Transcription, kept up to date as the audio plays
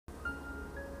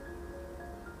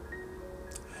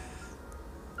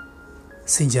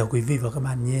Xin chào quý vị và các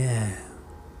bạn nha.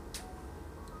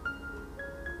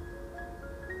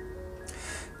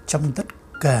 Trong tất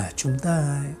cả chúng ta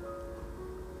ấy,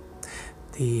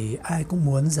 thì ai cũng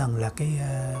muốn rằng là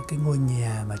cái ngôi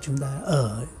nhà mà chúng ta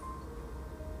ở ấy,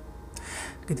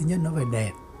 cái thứ nhất nó phải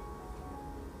đẹp,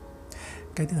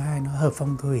 cái thứ hai nó hợp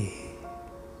phong thủy,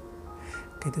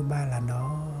 cái thứ ba là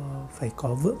nó phải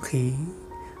có vượng khí,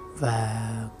 và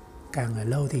càng ở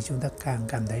lâu thì chúng ta càng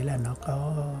cảm thấy là nó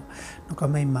có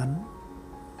may mắn,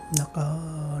 nó có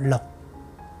lộc.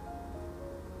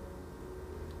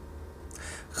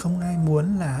 Không ai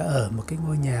muốn là ở một cái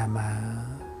ngôi nhà mà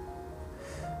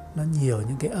nó nhiều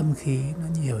những cái âm khí, nó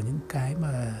nhiều những cái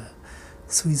mà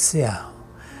xui xẻo,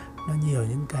 nó nhiều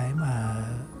những cái mà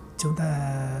chúng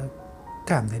ta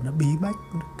cảm thấy nó bí bách,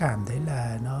 cảm thấy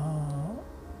là nó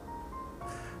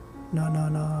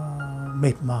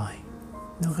mệt mỏi,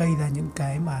 nó gây ra những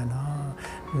cái mà nó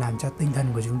làm cho tinh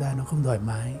thần của chúng ta nó không thoải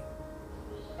mái.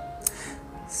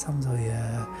 Xong rồi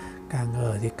càng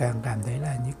ở thì càng cảm thấy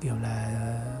là như kiểu là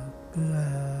cứ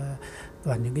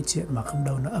toàn những cái chuyện mà không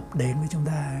đâu nó ập đến với chúng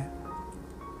ta,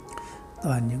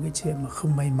 toàn những cái chuyện mà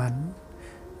không may mắn,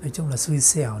 nói chung là xui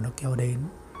xẻo nó kéo đến.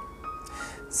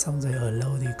 Xong rồi ở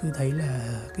lâu thì cứ thấy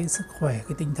là cái sức khỏe,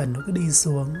 cái tinh thần nó cứ đi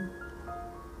xuống.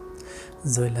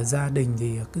 Rồi là gia đình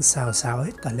thì cứ xào xáo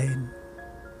hết cả lên,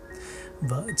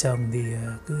 vợ chồng thì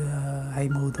cứ hay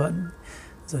mâu thuẫn,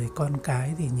 rồi con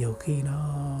cái thì nhiều khi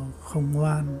nó không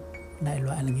ngoan, đại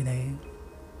loại là như thế,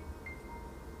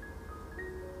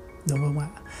 đúng không ạ?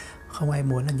 Không ai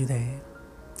muốn là như thế.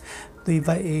 Tuy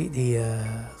vậy thì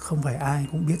không phải ai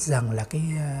cũng biết rằng là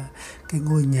cái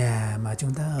ngôi nhà mà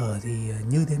chúng ta ở thì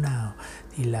như thế nào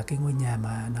thì là cái ngôi nhà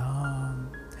mà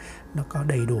nó có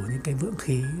đầy đủ những cái vượng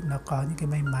khí, nó có những cái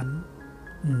may mắn.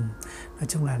 Nói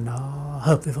chung là nó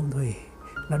hợp với phong thủy,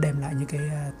 nó đem lại những cái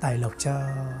tài lộc cho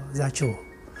gia chủ.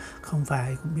 Không phải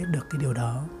ai cũng biết được cái điều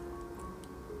đó.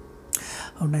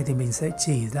 Hôm nay thì mình sẽ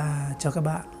chỉ ra cho các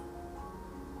bạn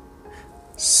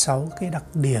 6 cái đặc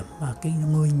điểm mà cái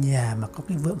ngôi nhà mà có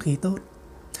cái vượng khí tốt,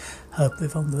 hợp với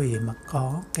phong thủy, mà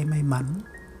có cái may mắn.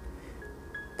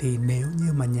 Thì nếu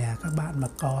như mà nhà các bạn mà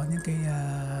có những cái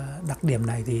đặc điểm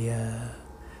này thì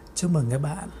chúc mừng các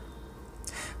bạn.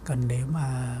 Còn nếu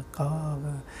mà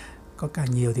có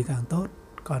càng nhiều thì càng tốt.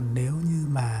 Còn nếu như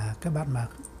mà các bạn mà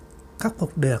khắc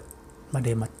phục được mà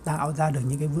để mà tạo ra được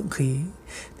những cái vượng khí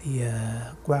thì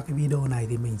qua cái video này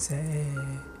thì mình sẽ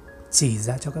chỉ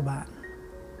ra cho các bạn.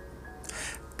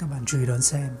 Các bạn chú ý đón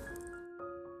xem.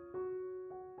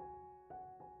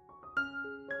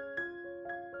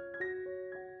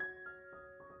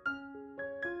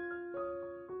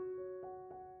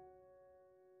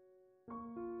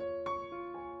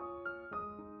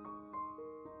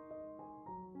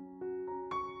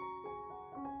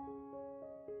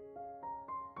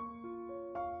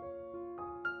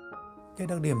 Cái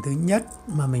đặc điểm thứ nhất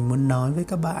mà mình muốn nói với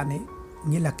các bạn ấy,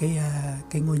 nghĩa là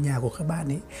cái ngôi nhà của các bạn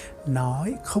ấy nó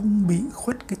không bị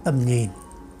khuất cái tầm nhìn.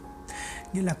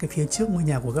 Nghĩa là cái phía trước ngôi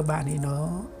nhà của các bạn ấy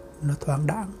nó thoáng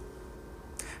đãng,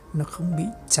 nó không bị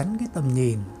chắn cái tầm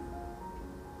nhìn.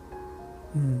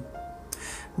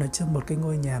 Nói chung một cái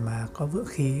ngôi nhà mà có vượng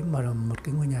khí, mà là một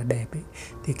cái ngôi nhà đẹp ấy,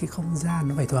 thì cái không gian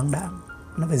nó phải thoáng đãng,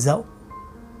 nó phải rộng,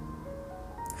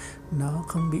 nó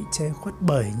không bị che khuất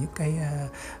bởi những cái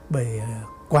bởi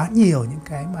quá nhiều những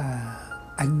cái mà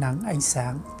ánh nắng, ánh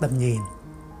sáng, tầm nhìn.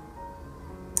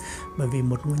 Bởi vì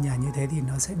một ngôi nhà như thế thì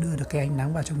nó sẽ đưa được cái ánh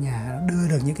nắng vào trong nhà, nó đưa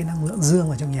được những cái năng lượng dương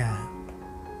vào trong nhà.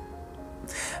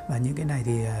 Và những cái này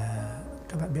thì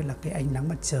các bạn biết là cái ánh nắng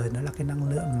mặt trời nó là cái năng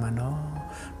lượng mà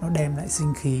nó đem lại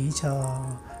sinh khí cho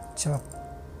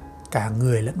cả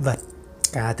người lẫn vật,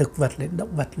 cả thực vật lẫn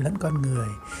động vật lẫn con người.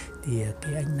 Thì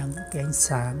cái ánh nắng, cái ánh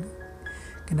sáng,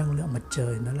 cái năng lượng mặt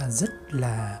trời nó là rất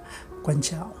là quan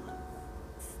trọng.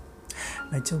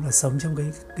 Nói chung là sống trong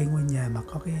cái ngôi nhà mà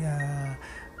có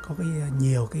cái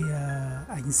nhiều cái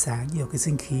ánh sáng, nhiều cái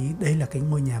sinh khí, đây là cái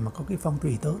ngôi nhà mà có cái phong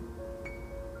thủy tốt.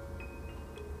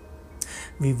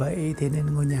 Vì vậy thế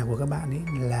nên ngôi nhà của các bạn ấy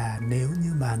là nếu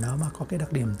như mà nó mà có cái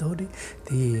đặc điểm tốt ấy,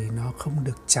 thì nó không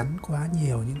được chắn quá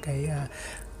nhiều những cái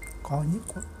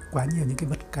quá nhiều những cái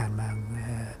vật cản mà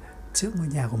trước ngôi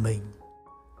nhà của mình.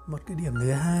 Một cái điểm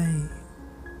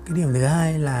thứ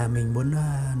hai là mình muốn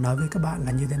nói với các bạn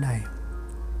là như thế này.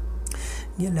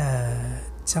 Nghĩa là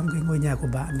trong cái ngôi nhà của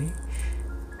bạn ấy,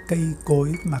 cây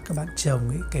cối mà các bạn trồng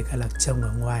ấy, kể cả là trồng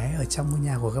ở ngoài ấy, ở trong ngôi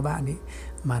nhà của các bạn ấy,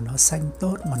 mà nó xanh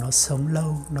tốt, mà nó sống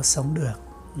lâu, nó sống được.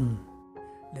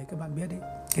 Đấy, các bạn biết đấy.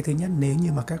 Cái thứ nhất, nếu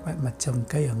như mà các bạn mà trồng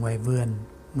cây ở ngoài vườn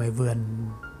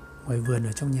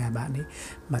ở trong nhà bạn ấy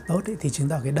mà tốt ấy, thì chứng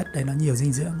tỏ cái đất đấy nó nhiều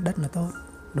dinh dưỡng, đất nó tốt.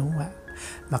 đúng không ạ?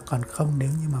 Mà còn không, nếu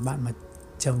như mà bạn mà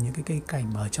trồng những cái cây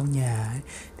cảnh ở trong nhà ấy,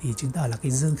 thì chứng tỏ là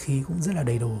cái dương khí cũng rất là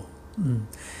đầy đủ.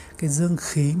 Cái dương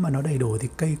khí mà nó đầy đủ thì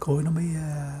cây cối nó mới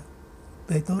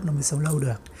tươi tốt, nó mới sống lâu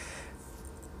được.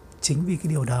 Chính vì cái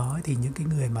điều đó ấy, thì những cái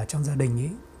người mà trong gia đình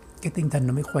ấy, cái tinh thần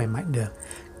nó mới khỏe mạnh được.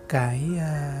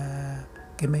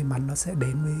 Cái may mắn nó sẽ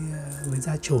đến với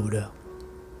gia chủ được.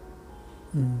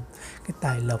 Cái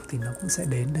tài lộc thì nó cũng sẽ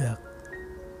đến được.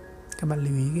 Các bạn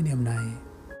lưu ý cái điểm này.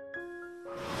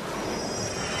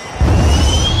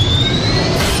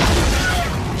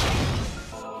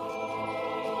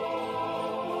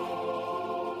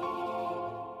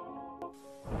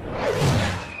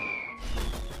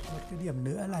 Một cái điểm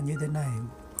nữa là như thế này,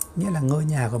 nghĩa là ngôi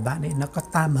nhà của bạn ấy nó có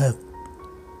tam hợp.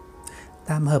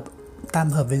 Tam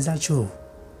hợp với gia chủ.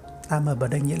 Tam hợp ở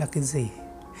đây nghĩa là cái gì?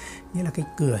 Nghĩa là cái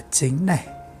cửa chính này,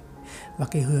 và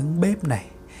cái hướng bếp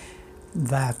này,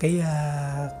 và cái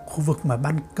khu vực mà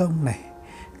ban công này,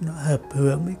 nó hợp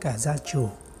hướng với cả gia chủ.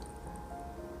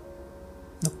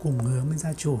 Nó cùng hướng với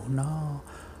gia chủ, nó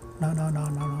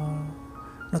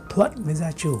thuận với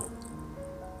gia chủ.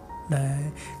 Đấy,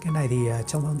 cái này thì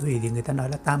trong phong thủy thì người ta nói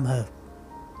là tam hợp.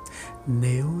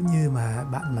 Nếu như mà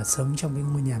bạn mà sống trong cái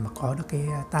ngôi nhà mà có được cái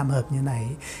tam hợp như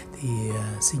này thì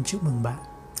xin chúc mừng bạn.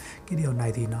 Cái điều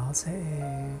này thì nó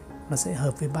sẽ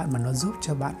hợp với bạn, mà nó giúp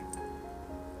cho bạn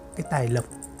cái tài lộc,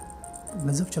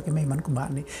 nó giúp cho cái may mắn của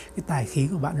bạn ấy, cái tài khí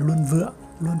của bạn luôn vượng,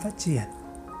 luôn phát triển.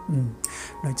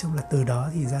 Nói chung là từ đó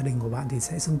thì gia đình của bạn thì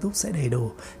sẽ sung túc, sẽ đầy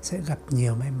đủ, sẽ gặp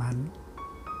nhiều may mắn.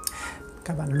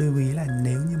 Các bạn lưu ý là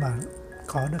nếu như mà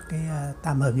có được cái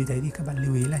tam hợp như thế thì các bạn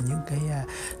lưu ý là những cái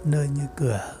nơi như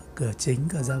cửa chính,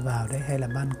 cửa ra vào đấy, hay là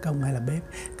ban công, hay là bếp,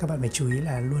 các bạn phải chú ý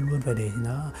là luôn luôn phải để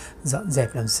nó dọn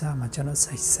dẹp, làm sao mà cho nó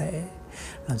sạch sẽ,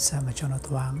 làm sao mà cho nó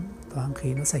thoáng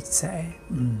khí, nó sạch sẽ,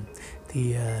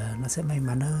 thì nó sẽ may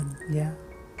mắn hơn nhé.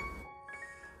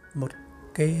 Một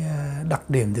cái đặc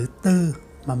điểm thứ tư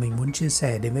mà mình muốn chia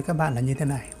sẻ đến với các bạn là như thế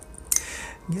này,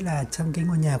 nghĩa là trong cái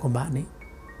ngôi nhà của bạn ấy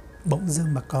bỗng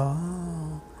dưng mà có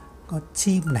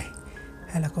chim này,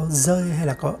 hay là có dơi, hay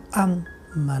là có ong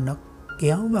mà nó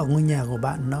kéo vào ngôi nhà của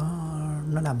bạn,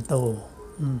 nó làm tổ.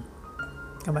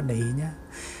 Các bạn để ý nhé.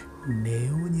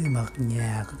 Nếu như mà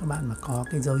nhà của các bạn mà có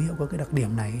cái dấu hiệu, có cái đặc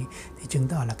điểm này thì chứng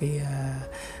tỏ là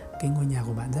cái ngôi nhà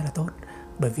của bạn rất là tốt.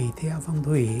 Bởi vì theo phong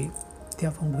thủy,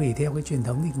 theo cái truyền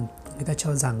thống thì người ta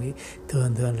cho rằng ấy,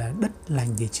 thường là đất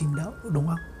lành thì chim đậu, đúng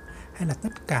không? Hay là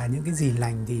tất cả những cái gì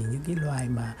lành thì những cái loài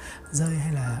mà dơi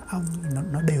hay là ong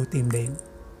nó đều tìm đến.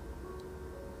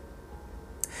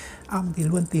 Ong thì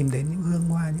luôn tìm đến những hương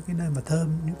hoa, những cái nơi mà thơm,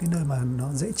 những cái nơi mà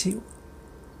nó dễ chịu,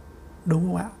 đúng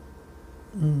không ạ?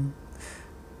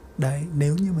 Đấy,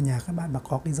 nếu như mà nhà các bạn mà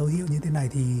có cái dấu hiệu như thế này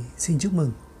thì xin chúc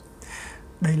mừng.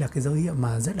 Đây là cái dấu hiệu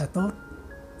mà rất là tốt.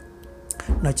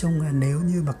 Nói chung là nếu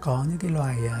như mà có những cái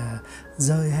loài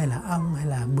dơi hay là ong, hay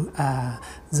là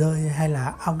dơi hay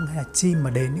là ong hay là chim mà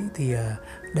đến ý, thì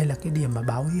đây là cái điểm mà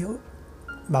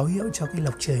báo hiệu cho cái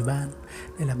lộc trời ban.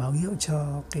 Đây là báo hiệu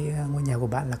cho cái ngôi nhà của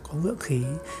bạn là có vượng khí,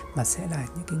 mà sẽ là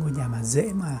những cái ngôi nhà mà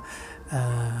dễ mà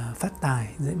phát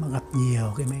tài, dễ mà gặp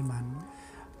nhiều cái may mắn.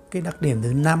 Cái đặc điểm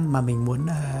thứ 5 mà mình muốn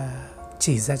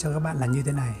chỉ ra cho các bạn là như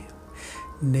thế này.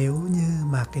 Nếu như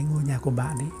mà cái ngôi nhà của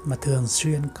bạn ấy mà thường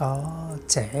xuyên có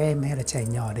trẻ em hay là trẻ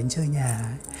nhỏ đến chơi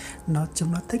nhà ấy,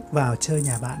 chúng nó thích vào chơi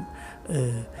nhà bạn,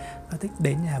 nó thích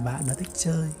đến nhà bạn, nó thích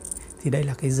chơi, thì đây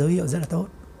là cái dấu hiệu rất là tốt.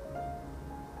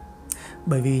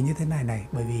 Bởi vì như thế này,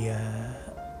 bởi vì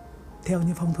theo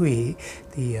như phong thủy ấy,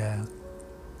 thì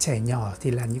trẻ nhỏ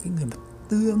thì là những cái người mà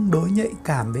tương đối nhạy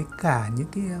cảm với cả những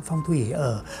cái phong thủy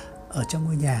ở trong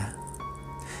ngôi nhà.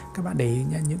 Các bạn để ý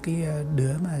nha, những cái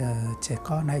đứa mà trẻ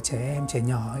con hay trẻ em, trẻ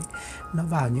nhỏ ấy, nó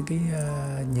vào những cái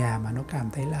nhà mà nó cảm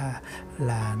thấy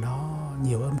là nó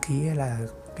nhiều âm khí, hay là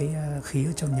cái khí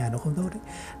ở trong nhà nó không tốt ấy,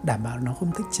 đảm bảo nó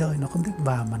không thích chơi, nó không thích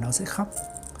vào mà nó sẽ khóc.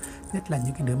 Nhất là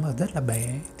những cái đứa mà rất là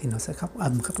bé thì nó sẽ khóc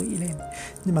khóc ĩ lên.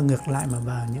 Nhưng mà ngược lại mà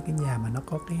vào những cái nhà mà nó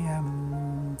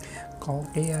có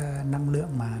cái năng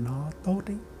lượng mà nó tốt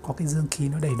ấy, có cái dương khí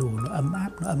nó đầy đủ, nó ấm áp,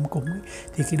 nó ấm cúng ấy,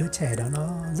 thì cái đứa trẻ đó nó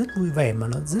rất vui vẻ mà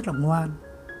nó rất là ngoan.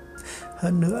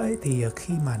 Hơn nữa ấy, thì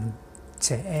khi mà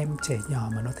trẻ em, trẻ nhỏ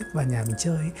mà nó thích vào nhà mình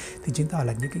chơi ấy, thì chứng tỏ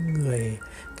là những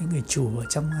cái người chủ ở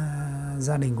trong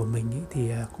gia đình của mình ấy,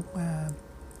 thì cũng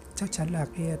chắc chắn là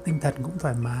cái tinh thần cũng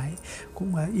thoải mái,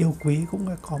 cũng yêu quý,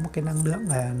 cũng có một cái năng lượng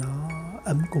là nó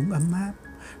ấm cúng, ấm áp,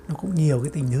 nó cũng nhiều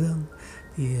cái tình thương,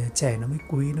 thì trẻ nó mới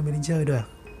quý, nó mới đến chơi được.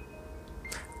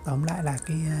 Tóm lại là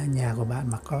cái nhà của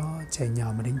bạn mà có trẻ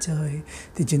nhỏ mà đến chơi ấy,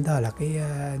 thì chứng tỏ là cái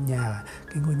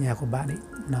ngôi nhà của bạn ấy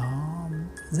nó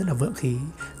rất là vượng khí,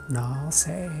 nó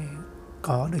sẽ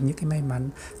có được những cái may mắn,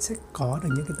 sẽ có được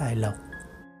những cái tài lộc.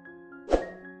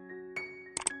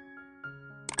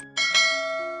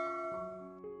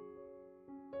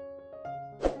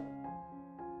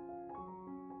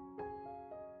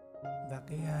 Và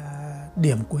cái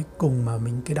điểm cuối cùng mà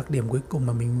cái đặc điểm cuối cùng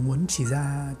mà mình muốn chỉ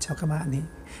ra cho các bạn ấy,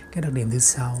 cái đặc điểm thứ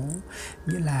 6,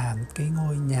 nghĩa là cái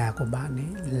ngôi nhà của bạn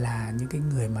ấy là những cái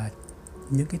người mà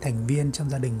những cái thành viên trong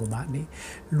gia đình của bạn ấy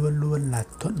luôn luôn là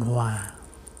thuận hòa.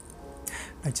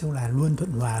 Nói chung là luôn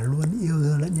thuận hòa, luôn yêu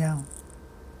thương lẫn nhau.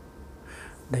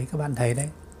 Đấy, các bạn thấy đấy,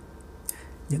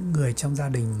 những người trong gia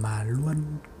đình mà luôn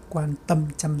quan tâm,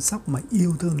 chăm sóc mà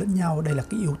yêu thương lẫn nhau, đây là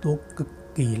cái yếu tố cực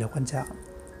kỳ là quan trọng.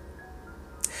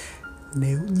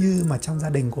 Nếu như mà trong gia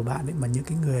đình của bạn ấy, mà những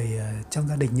cái người trong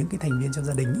gia đình, những cái thành viên trong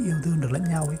gia đình yêu thương được lẫn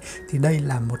nhau ấy, thì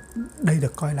đây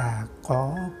được coi là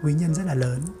có quý nhân rất là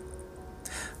lớn.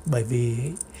 Bởi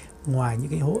vì ngoài những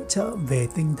cái hỗ trợ về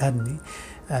tinh thần ấy,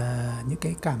 những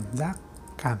cái cảm giác,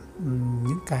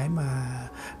 những cái mà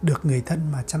được người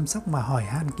thân mà chăm sóc, mà hỏi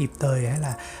han kịp thời, hay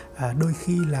là đôi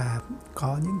khi là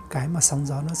có những cái mà sóng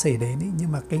gió nó xảy đến ấy,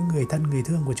 nhưng mà cái người thân, người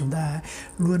thương của chúng ta ấy,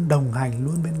 luôn đồng hành,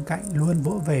 luôn bên cạnh, luôn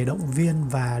vỗ về động viên,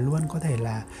 và luôn có thể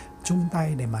là chung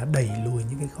tay để mà đẩy lùi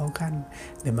những cái khó khăn,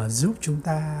 để mà giúp chúng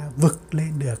ta vực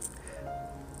lên được.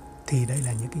 Thì đây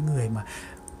là những cái người mà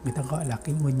người ta gọi là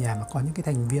cái ngôi nhà mà có những cái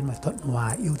thành viên mà thuận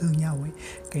hòa, yêu thương nhau ấy.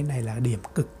 Cái này là điểm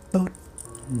cực tốt.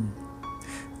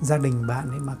 Gia đình bạn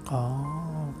ấy mà có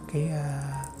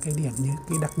cái điểm như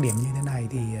cái đặc điểm như thế này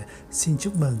thì xin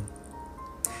chúc mừng.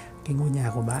 Cái ngôi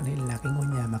nhà của bạn ấy là cái ngôi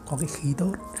nhà mà có cái khí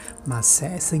tốt, mà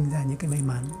sẽ sinh ra những cái may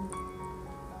mắn.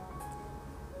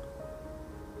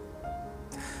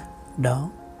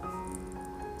 Đó.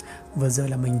 Vừa rồi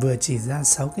là mình vừa chỉ ra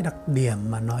 6 cái đặc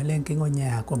điểm mà nói lên cái ngôi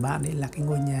nhà của bạn ấy là cái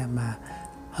ngôi nhà mà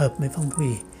hợp với phong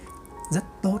thủy rất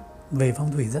tốt, về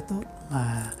phong thủy rất tốt,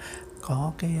 mà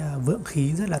có cái vượng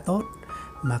khí rất là tốt.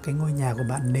 Mà cái ngôi nhà của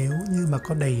bạn nếu như mà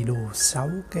có đầy đủ 6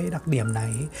 cái đặc điểm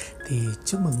này thì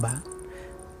chúc mừng bạn.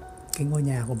 Cái ngôi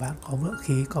nhà của bạn có vượng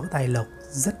khí, có tài lộc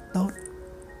rất tốt.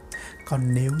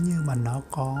 Còn nếu như mà nó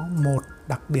có một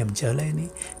đặc điểm trở lên ý,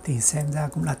 thì xem ra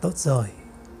cũng là tốt rồi.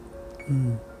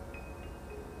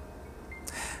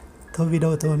 Thôi,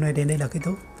 video tôi hôm nay đến đây là kết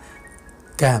thúc.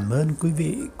 Cảm ơn quý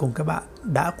vị cùng các bạn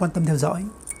đã quan tâm theo dõi.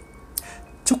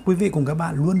 Chúc quý vị cùng các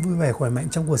bạn luôn vui vẻ, khỏe mạnh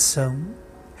trong cuộc sống.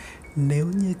 Nếu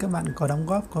như các bạn có đóng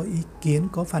góp, có ý kiến,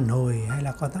 có phản hồi, hay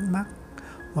là có thắc mắc,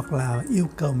 hoặc là yêu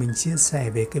cầu mình chia sẻ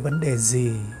về cái vấn đề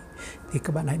gì, thì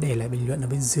các bạn hãy để lại bình luận ở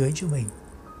bên dưới cho mình.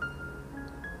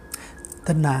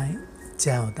 Thân ái,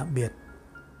 chào tạm biệt.